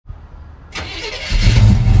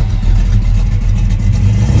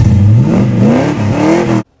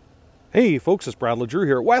Hey folks, it's Bradley Drew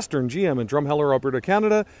here at Western GM in Drumheller, Alberta,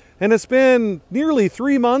 Canada. And it's been nearly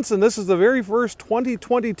 3 months, and this is the very first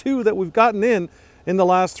 2022 that we've gotten in the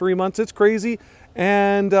last 3 months. It's crazy.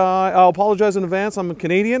 And I'll apologize in advance. I'm a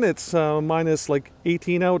Canadian. It's minus like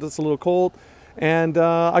 18 out. It's a little cold. And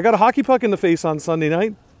I got a hockey puck in the face on Sunday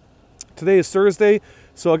night. Today is Thursday,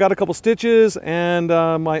 so I got a couple stitches and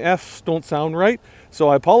my F's don't sound right. So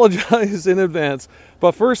I apologize in advance.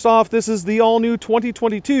 But first off, this is the all-new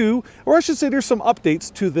 2022, or I should say there's some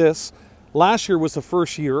updates to this. Last year was the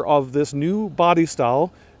first year of this new body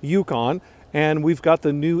style Yukon, and we've got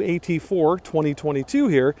the new AT4 2022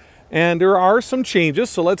 here. And there are some changes,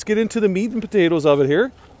 so let's get into the meat and potatoes of it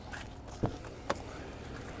here.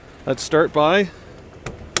 Let's start by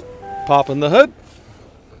popping the hood.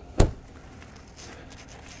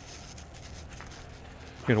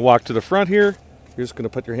 You're gonna walk to the front here. You're just gonna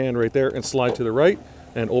put your hand right there and slide to the right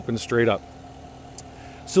and open straight up.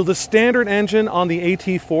 So the standard engine on the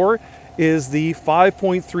AT4 is the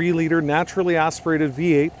 5.3 liter naturally aspirated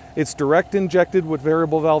V8. It's direct injected with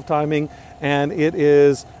variable valve timing, and it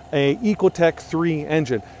is a Ecotec 3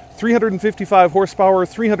 engine. 355 horsepower,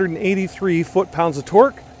 383 foot-pounds of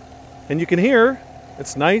torque. And you can hear,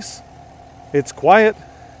 it's nice, it's quiet.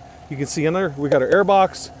 You can see in there, we got our air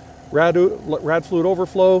box, rad fluid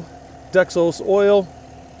overflow, Dexos oil,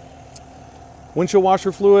 windshield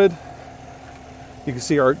washer fluid. You can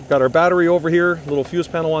see got our battery over here, little fuse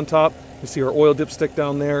panel on top. You see our oil dipstick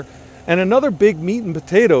down there. And another big meat and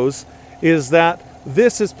potatoes is that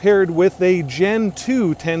this is paired with a Gen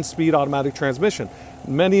 2 10-speed automatic transmission.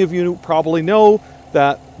 Many of you probably know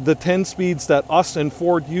that the 10 speeds that us and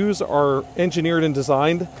Ford use are engineered and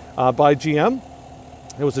designed by GM.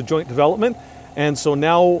 It was a joint development. And so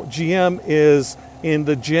now GM is in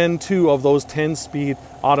the Gen 2 of those 10-speed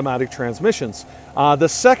automatic transmissions. The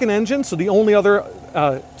second engine, so the only other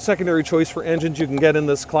secondary choice for engines you can get in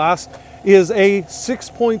this class, is a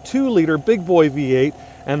 6.2 liter big boy V8,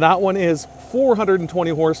 and that one is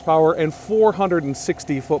 420 horsepower and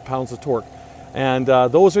 460 foot-pounds of torque. And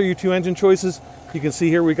those are your two engine choices. You can see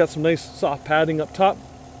here we got some nice soft padding up top.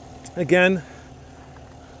 Again,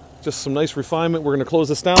 just some nice refinement. We're going to close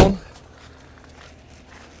this down.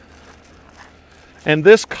 And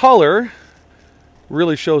this color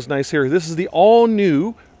really shows nice here. This is the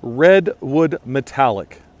all-new Redwood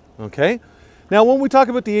Metallic, okay? Now, when we talk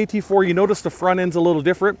about the AT4, you notice the front end's a little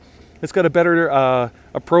different. It's got a better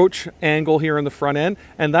approach angle here in the front end,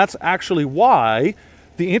 and that's actually why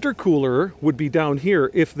the intercooler would be down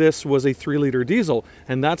here if this was a 3-liter diesel,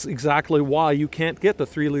 and that's exactly why you can't get the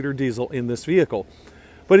 3-liter diesel in this vehicle.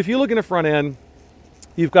 But if you look in the front end,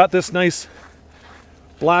 you've got this nice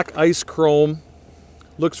black ice chrome.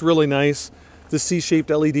 Looks really nice. The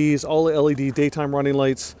C-shaped LEDs, all the LED daytime running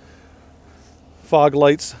lights, fog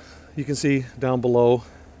lights, you can see down below.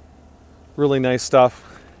 Really nice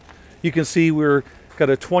stuff. You can see we're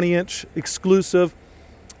got a 20-inch exclusive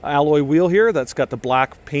alloy wheel here that's got the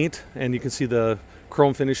black paint, and you can see the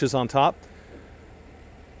chrome finishes on top.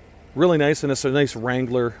 Really nice, and it's a nice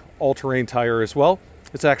Wrangler all-terrain tire as well.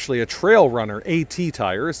 It's actually a Trail Runner AT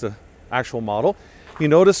tire is the actual model. You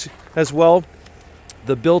notice as well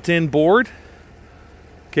the built-in board.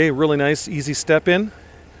 Okay, really nice, easy step in.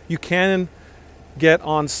 You can get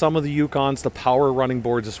on some of the Yukons the power running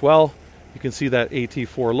boards as well. You can see that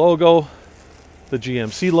AT4 logo, the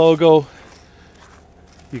GMC logo.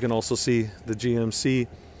 You can also see the GMC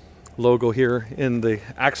logo here in the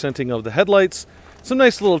accenting of the headlights. Some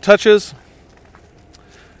nice little touches.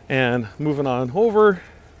 And moving on over,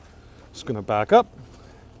 just gonna back up,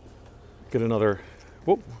 get another,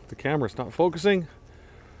 whoop, the camera's not focusing.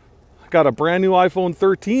 Got a brand new iPhone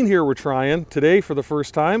 13 here we're trying today for the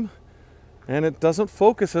first time, and it doesn't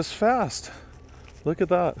focus as fast. Look at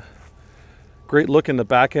that. Great look in the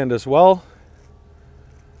back end as well.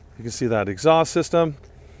 You can see that exhaust system.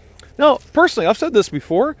 Now, personally, I've said this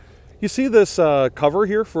before. You see this cover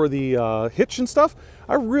here for the hitch and stuff?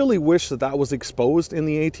 I really wish that that was exposed in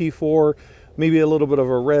the AT4. Maybe a little bit of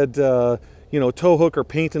a red tow hook or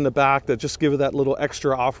paint in the back that just give it that little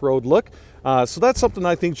extra off-road look. So that's something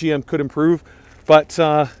I think GM could improve, but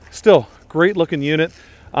still, great looking unit.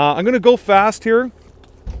 I'm gonna go fast here,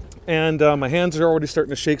 and my hands are already starting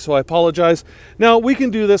to shake, so I apologize. Now, we can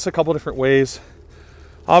do this a couple different ways.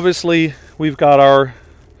 Obviously, we've got our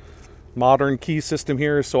modern key system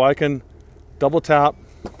here, so I can double tap,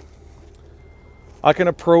 I can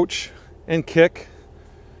approach and kick.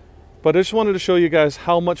 But I just wanted to show you guys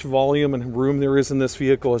how much volume and room there is in this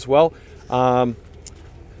vehicle as well.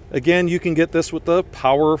 Again, you can get this with the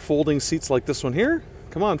power folding seats like this one here.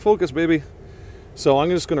 Come on, focus, baby. So I'm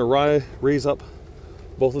just going to raise up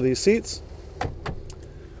both of these seats.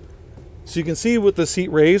 So you can see with the seat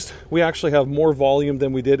raised, we actually have more volume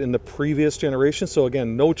than we did in the previous generation. So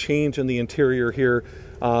again, no change in the interior here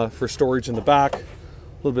for storage in the back. A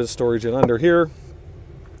little bit of storage in under here.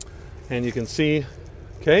 And you can see,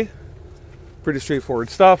 okay, pretty straightforward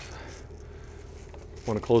stuff.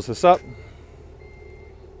 Want to close this up.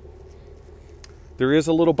 There is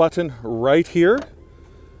a little button right here,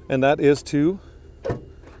 and that is to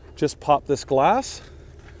just pop this glass.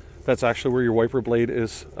 That's actually where your wiper blade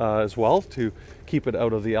is as well, to keep it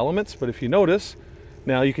out of the elements. But if you notice,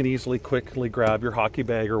 now you can easily quickly grab your hockey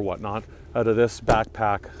bag or whatnot out of this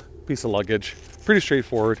backpack, piece of luggage. Pretty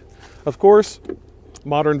straightforward. Of course,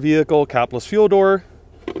 modern vehicle, capless fuel door.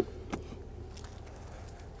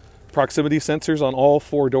 Proximity sensors on all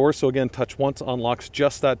 4 doors. So again, touch once unlocks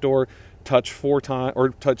just that door. Touch 4 times or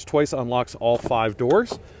touch twice unlocks all 5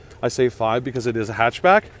 doors. I say 5 because it is a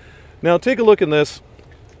hatchback. Now take a look in this.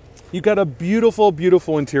 You've got a beautiful,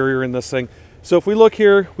 beautiful interior in this thing. So if we look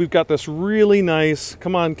here, we've got this really nice,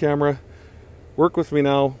 come on camera, work with me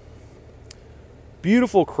now.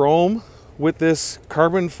 Beautiful chrome with this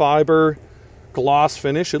carbon fiber gloss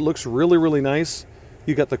finish. It looks really, really nice.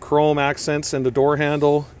 You got the chrome accents and the door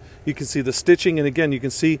handle. You can see the stitching, and again, you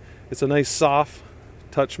can see it's a nice soft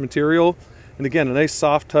touch material. And again, a nice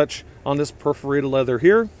soft touch on this perforated leather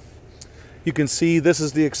here. You can see this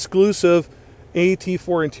is the exclusive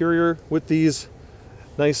AT4 interior with these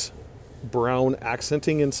nice brown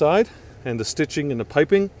accenting inside, and the stitching and the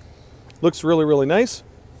piping. Looks really, really nice.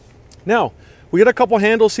 Now, we got a couple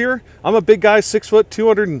handles here. I'm a big guy, 6 foot,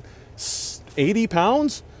 280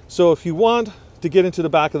 pounds. So if you want to get into the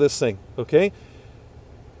back of this thing, okay,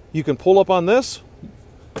 you can pull up on this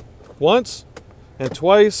once and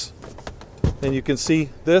twice, and you can see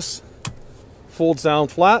this folds down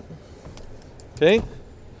flat, okay?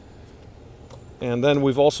 And then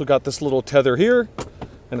we've also got this little tether here,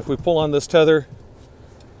 and if we pull on this tether,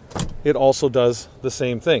 it also does the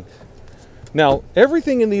same thing. Now,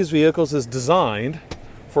 everything in these vehicles is designed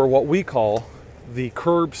for what we call the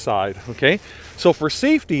curbside, okay? So for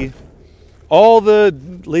safety, all the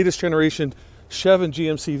latest generation Chev and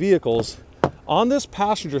GMC vehicles, on this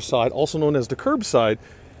passenger side, also known as the curbside,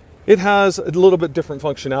 it has a little bit different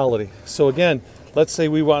functionality. So again, let's say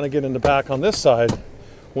we want to get in the back on this side.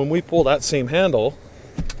 When we pull that same handle,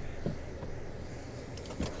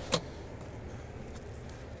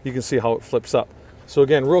 you can see how it flips up. So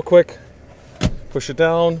again, real quick, push it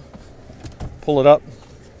down, pull it up.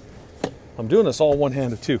 I'm doing this all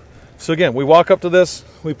one-handed too. So again, we walk up to this,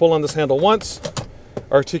 we pull on this handle once,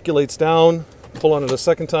 articulates down, pull on it a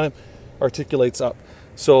second time, articulates up.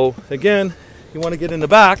 So again, you want to get in the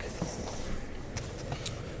back.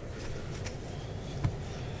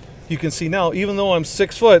 You can see now, even though I'm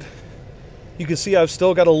 6 foot, you can see I've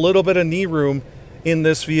still got a little bit of knee room in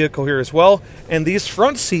this vehicle here as well. And these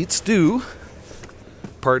front seats do,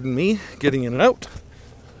 pardon me, getting in and out.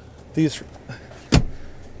 These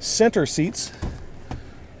center seats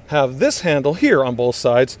have this handle here on both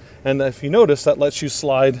sides. And if you notice, that lets you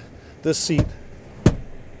slide this seat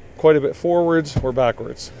quite a bit forwards or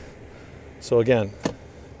backwards. So again,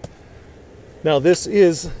 now this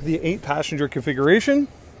is the 8-passenger configuration.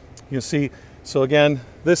 You can see, so again,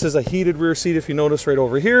 this is a heated rear seat if you notice right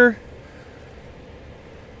over here.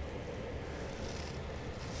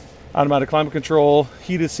 Automatic climate control,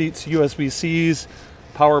 heated seats, USB-Cs,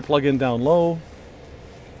 power plug-in down low.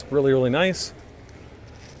 Really, really nice.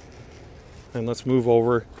 And let's move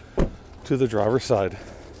over to the driver's side.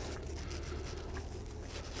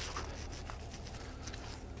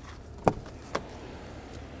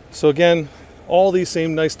 So again, all these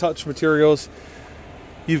same nice touch materials.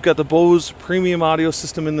 You've got the Bose premium audio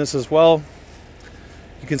system in this as well.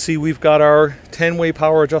 You can see we've got our 10-way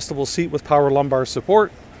power adjustable seat with power lumbar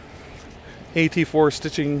support. AT4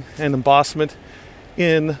 stitching and embossment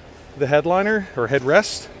in the headliner or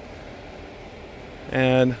headrest.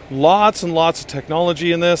 And lots of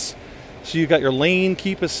technology in this. So you got your lane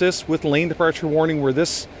keep assist with lane departure warning, where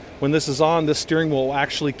this, when this is on, this steering will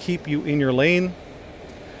actually keep you in your lane.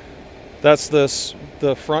 That's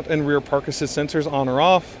the front and rear park assist sensors on or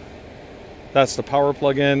off. That's the power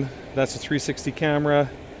plug-in. That's the 360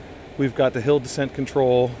 camera. We've got the hill descent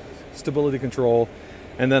control, stability control,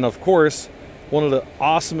 and then of course, one of the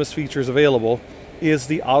awesomest features available is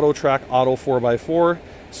the Auto Track Auto 4x4.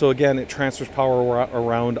 So again, it transfers power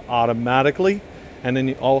around automatically. And then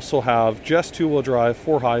you also have just 2-wheel drive,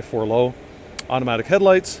 4 high, 4 low, automatic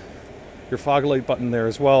headlights, your fog light button there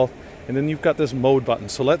as well. And then you've got this mode button.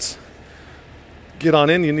 So let's get on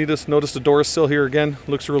in. You need to notice the door is still here again.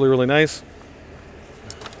 Looks really, really nice.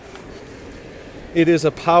 It is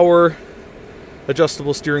a power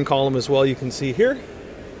adjustable steering column as well, you can see here.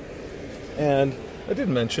 And I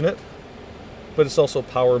didn't mention it, but it's also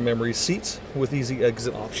power memory seats with easy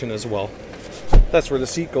exit option as well. That's where the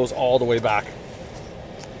seat goes all the way back.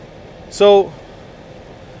 So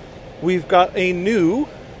we've got a new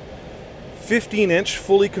 15-inch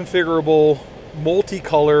fully configurable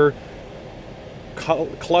multicolor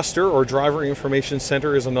cluster, or driver information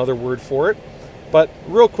center is another word for it. But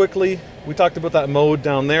real quickly, we talked about that mode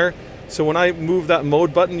down there. So when I move that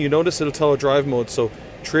mode button, you notice it'll tell a drive mode. So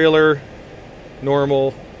trailer,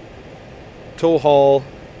 normal, tow haul,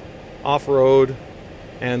 off-road,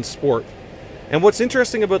 and sport. And what's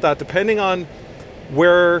interesting about that, depending on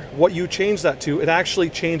what you change that to, it actually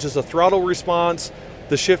changes the throttle response,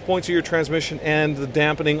 the shift points of your transmission, and the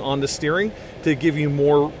dampening on the steering to give you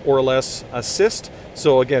more or less assist.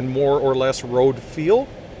 So again, more or less road feel.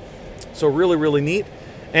 So really, really neat.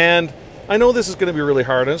 And I know this is going to be really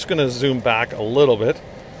hard. I'm just going to zoom back a little bit.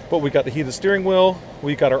 But we got the heated steering wheel,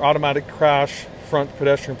 we got our automatic crash, front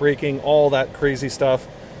pedestrian braking, all that crazy stuff.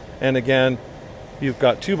 And again, you've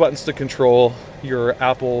got 2 buttons to control your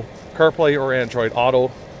Apple CarPlay or Android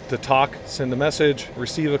Auto to talk, send a message,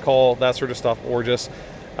 receive a call, that sort of stuff, or just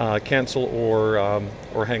cancel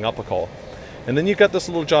or hang up a call. And then you've got this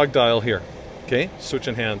little jog dial here, okay,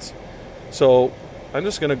 switching hands. So I'm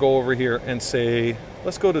just going to go over here and say,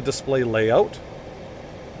 let's go to display layout.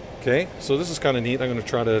 Okay, so this is kind of neat. I'm going to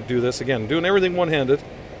try to do this again, doing everything one-handed.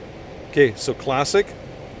 Okay, so classic,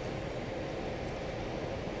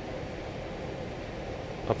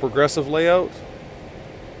 a progressive layout,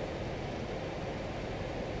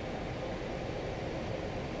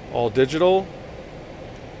 all digital.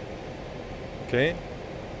 Okay,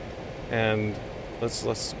 and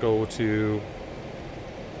let's go to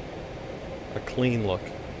a clean look.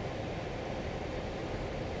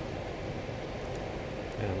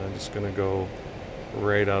 And I'm just going to go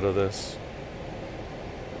right out of this.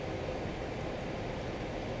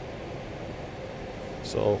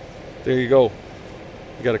 So there you go.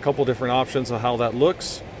 You got a couple different options of how that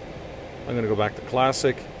looks. I'm going to go back to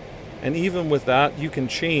classic. And even with that, you can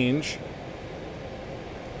change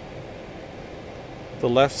the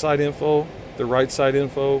left side info, the right side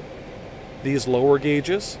info, these lower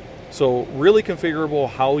gauges. So really configurable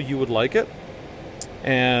how you would like it.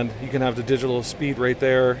 And you can have the digital speed right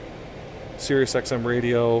there, Sirius XM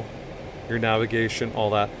radio, your navigation, all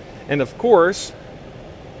that. And of course,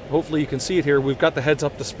 hopefully you can see it here, we've got the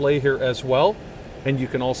heads-up display here as well. And you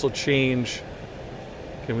can also change,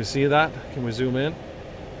 can we see that? Can we zoom in?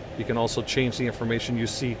 You can also change the information you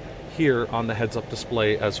see here on the heads-up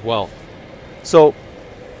display as well. So,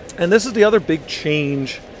 and this is the other big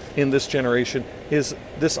change in this generation, is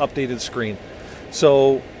this updated screen.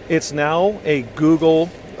 So it's now a Google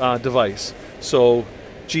device. So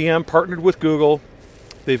GM partnered with Google.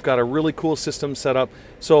 They've got a really cool system set up.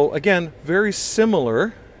 So again, very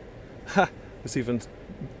similar. It's even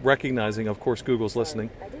recognizing, of course, Google's listening.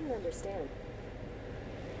 I didn't understand.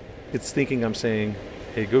 It's thinking I'm saying,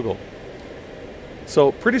 hey Google.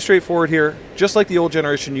 So pretty straightforward here. Just like the old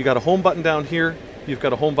generation, you got a home button down here. You've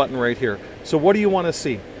got a home button right here. So what do you want to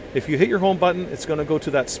see? If you hit your home button, it's going to go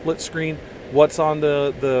to that split screen, what's on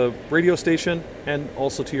the radio station, and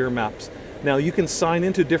also to your maps. Now you can sign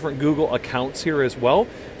into different Google accounts here as well,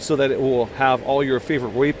 so that it will have all your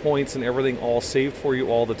favorite waypoints and everything all saved for you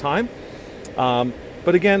all the time.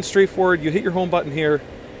 But again, straightforward, you hit your home button here,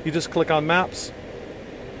 you just click on maps.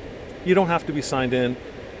 You don't have to be signed in.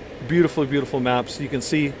 Beautiful, beautiful maps. You can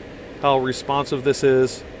see how responsive this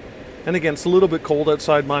is. And again, it's a little bit cold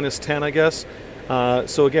outside, -10, I guess.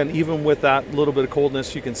 So again, even with that little bit of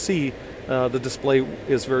coldness, you can see the display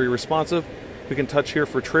is very responsive. We can touch here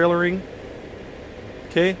for trailering.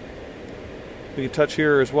 Okay. We can touch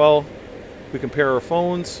here as well. We can pair our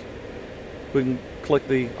phones. We can click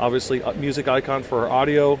the, obviously, music icon for our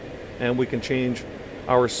audio. And we can change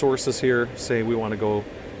our sources here. Say we want to go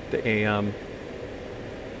to AM.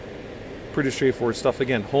 Pretty straightforward stuff.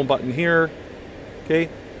 Again, home button here. Okay.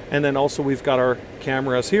 And then also we've got our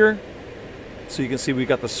cameras here. So you can see we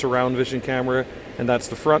got the surround vision camera, and that's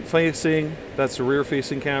the front facing, that's the rear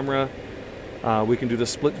facing camera. We can do the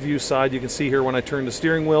split view side. You can see here when I turn the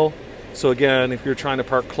steering wheel. So again, if you're trying to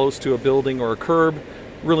park close to a building or a curb,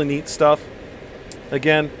 really neat stuff.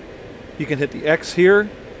 Again, you can hit the X here,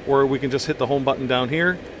 or we can just hit the home button down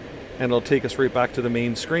here, and it'll take us right back to the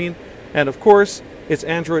main screen. And of course, it's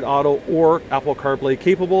Android Auto or Apple CarPlay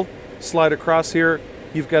capable. Slide across here,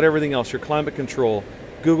 you've got everything else, your climate control,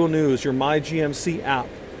 Google News, your My GMC app,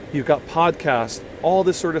 you've got podcasts, all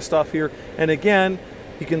this sort of stuff here. And again,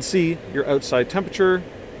 you can see your outside temperature,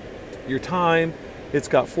 your time. It's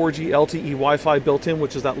got 4G LTE Wi-Fi built in,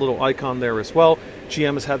 which is that little icon there as well.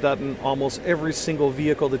 GM has had that in almost every single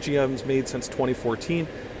vehicle that GM's made since 2014.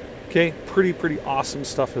 Okay, pretty awesome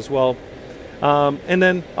stuff as well. And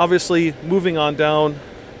then obviously moving on down,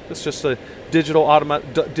 it's just a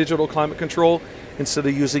digital climate control instead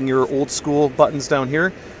of using your old school buttons down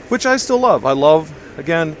here, which I still love. I love,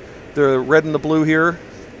 again, the red and the blue here.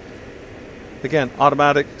 Again,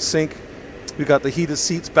 automatic sync. We got the heated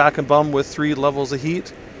seats, back and bum with 3 levels of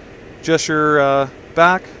heat. Just your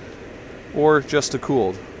back or just a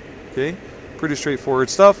cooled. Okay, pretty straightforward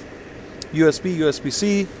stuff. USB,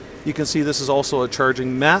 USB-C. You can see this is also a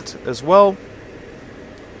charging mat as well.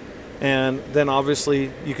 And then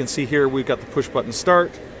obviously you can see here we've got the push button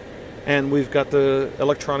start, and we've got the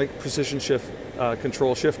electronic precision shift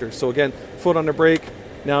control shifter. So again, foot on the brake,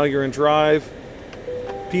 now you're in drive,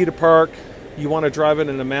 P to park. You want to drive it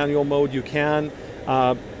in a manual mode, you can.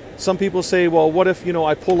 Some people say, well, what if, you know,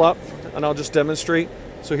 I pull up, and I'll just demonstrate.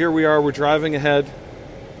 So here we are, we're driving ahead,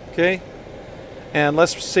 okay? And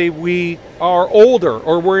let's say we are older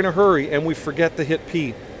or we're in a hurry and we forget to hit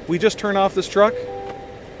P. We just turn off this truck.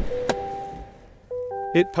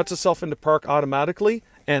 It puts itself into park automatically,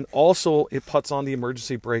 and also it puts on the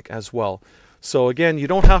emergency brake as well. So again, you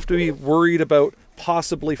don't have to be worried about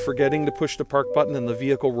possibly forgetting to push the park button and the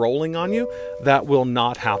vehicle rolling on you. That will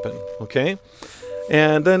not happen, okay?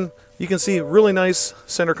 And then you can see really nice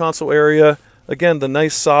center console area. Again, the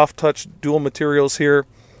nice soft touch dual materials here.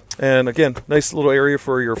 And again, nice little area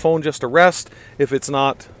for your phone just to rest if it's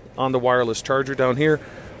not on the wireless charger down here,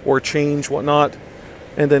 or change, whatnot.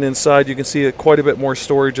 And then inside you can see quite a bit more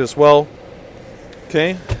storage as well.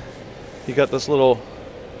 Okay, you got this little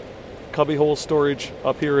cubbyhole storage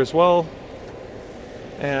up here as well.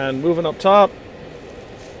 And moving up top,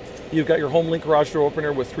 you've got your HomeLink garage door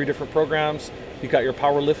opener with 3 different programs. You've got your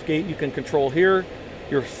power lift gate you can control here.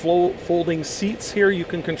 Your folding seats here you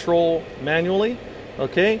can control manually.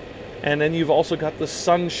 Okay, and then you've also got the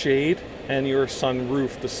sunshade and your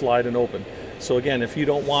sunroof to slide and open. So again, if you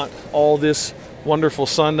don't want all this wonderful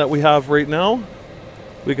sun that we have right now,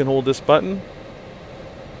 we can hold this button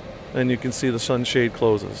and you can see the sunshade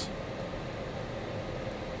closes.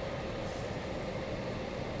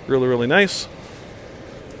 Really nice.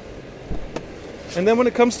 And then when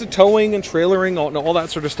it comes to towing and trailering, all that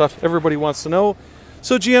sort of stuff everybody wants to know.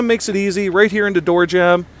 So GM makes it easy. Right here in the door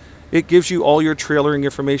jamb, it gives you all your trailering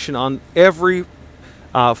information on every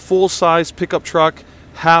full-size pickup truck,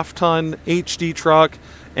 half-ton HD truck,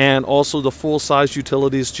 and also the full-size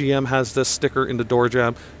utilities. GM has this sticker in the door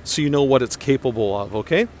jamb, so you know what it's capable of,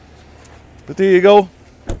 okay? But there you go.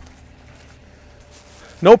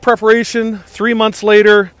 No preparation, 3 months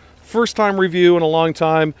later, first time review in a long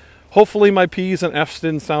time. Hopefully my P's and F's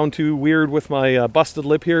didn't sound too weird with my busted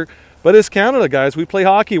lip here. But it's Canada, guys. We play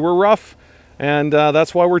hockey. We're rough. And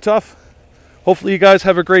that's why we're tough. Hopefully you guys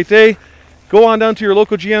have a great day. Go on down to your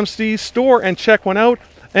local GMC store and check one out.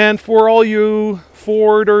 And for all you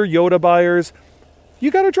Ford or Yoda buyers,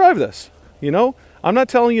 you got to drive this. You know, I'm not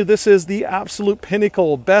telling you this is the absolute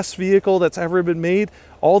pinnacle, best vehicle that's ever been made.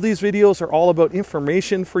 All these videos are all about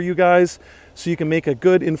information for you guys so you can make a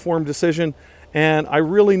good informed decision. And I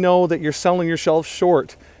really know that you're selling yourself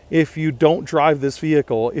short if you don't drive this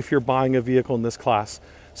vehicle, if you're buying a vehicle in this class.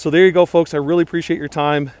 So there you go, folks. I really appreciate your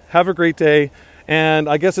time. Have a great day. And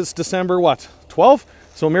I guess it's December, what, 12th?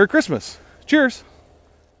 So Merry Christmas. Cheers.